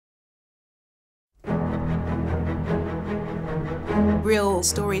Real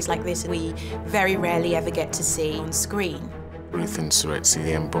stories like this we very rarely ever get to see on screen. Ruth and Seretse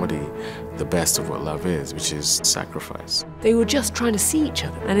embody the best of what love is, which is sacrifice. They were just trying to see each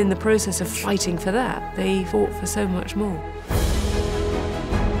other, and in the process of fighting for that, they fought for so much more.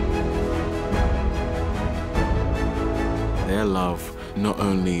 Their love not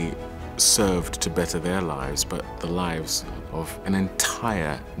only served to better their lives, but the lives of an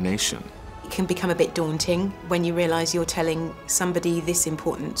entire nation. It can become a bit daunting when you realise you're telling somebody this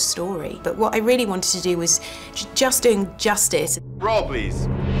important story. But what I really wanted to do was just doing justice. Roll, please.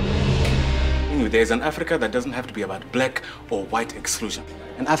 There's an Africa that doesn't have to be about black or white exclusion.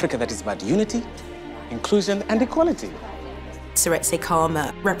 An Africa that is about unity, inclusion, and equality. Seretse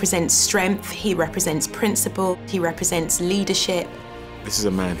Khama represents strength, he represents principle, he represents leadership. This is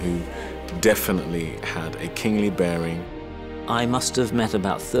a man who definitely had a kingly bearing. I must have met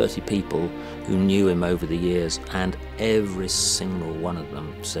about 30 people who knew him over the years, and every single one of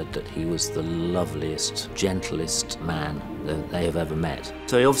them said that he was the loveliest, gentlest man that they have ever met.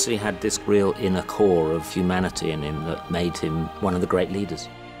 So he obviously had this real inner core of humanity in him that made him one of the great leaders.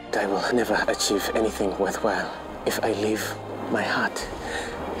 I will never achieve anything worthwhile if I leave my heart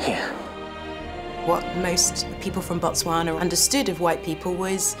here. What most people from Botswana understood of white people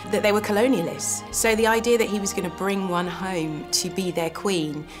was that they were colonialists. So the idea that he was going to bring one home to be their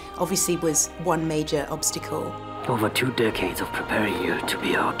queen obviously was one major obstacle. Over 2 decades of preparing you to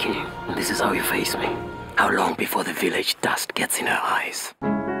be our king, and this is how you face me. How long before the village dust gets in her eyes?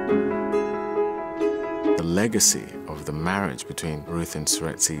 The legacy of the marriage between Ruth and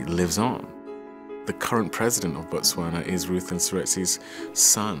Seretse lives on. The current president of Botswana is Ruth and Seretse's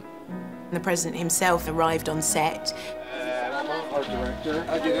son. The president himself arrived on set. Our director.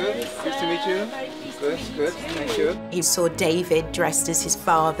 How do you do? Nice to meet you. Good, thank you. He saw David dressed as his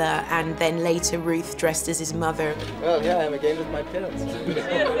father, and then later Ruth dressed as his mother. Well, yeah, I'm again with my parents.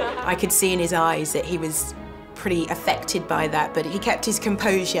 I could see in his eyes that he was pretty affected by that, but he kept his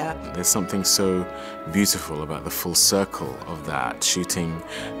composure. There's something so beautiful about the full circle of that, shooting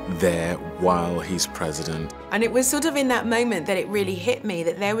there while he's president. And it was sort of in that moment that it really hit me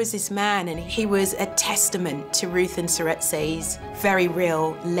that there was this man and he was a testament to Ruth and Seretse's very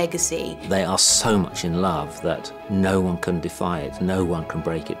real legacy. They are so much in love that no one can defy it, no one can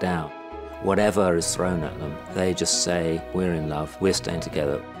break it down. Whatever is thrown at them, they just say, we're in love, we're staying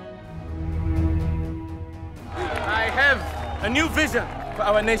together. I have a new vision for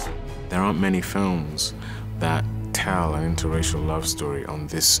our nation. There aren't many films that tell an interracial love story on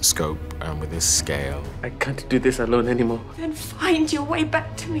this scope and with this scale. I can't do this alone anymore. Then find your way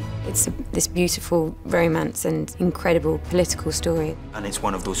back to me. It's this beautiful romance and incredible political story. And it's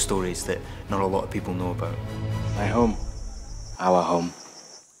one of those stories that not a lot of people know about. My home, our home.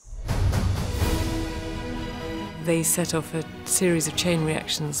 They set off a series of chain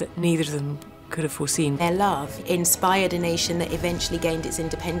reactions that neither of them could have foreseen. Their love inspired a nation that eventually gained its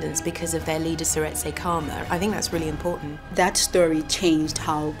independence because of their leader, Seretse Khama. I think that's really important. That story changed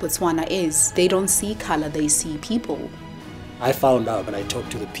how Botswana is. They don't see color, they see people. I found out when I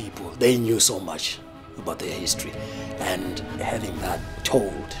talked to the people, they knew so much about their history. And having that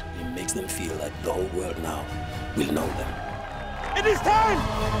told, it makes them feel like the whole world now will know them. It is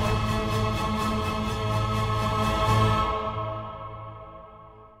time!